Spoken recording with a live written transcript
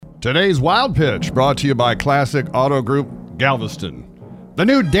Today's Wild Pitch brought to you by Classic Auto Group Galveston. The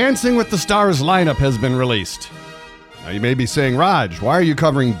new Dancing with the Stars lineup has been released. Now you may be saying, Raj, why are you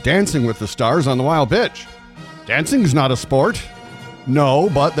covering Dancing with the Stars on the Wild Pitch? Dancing's not a sport. No,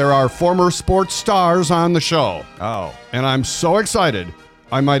 but there are former sports stars on the show. Oh. And I'm so excited,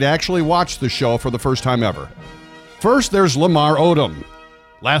 I might actually watch the show for the first time ever. First, there's Lamar Odom.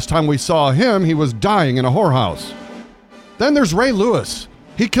 Last time we saw him, he was dying in a whorehouse. Then there's Ray Lewis.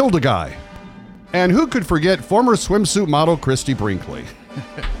 He killed a guy. And who could forget former swimsuit model Christy Brinkley?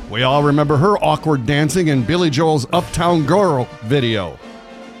 We all remember her awkward dancing in Billy Joel's Uptown Girl video.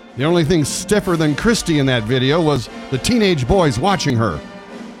 The only thing stiffer than Christy in that video was the teenage boys watching her.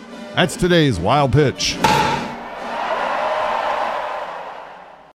 That's today's Wild Pitch.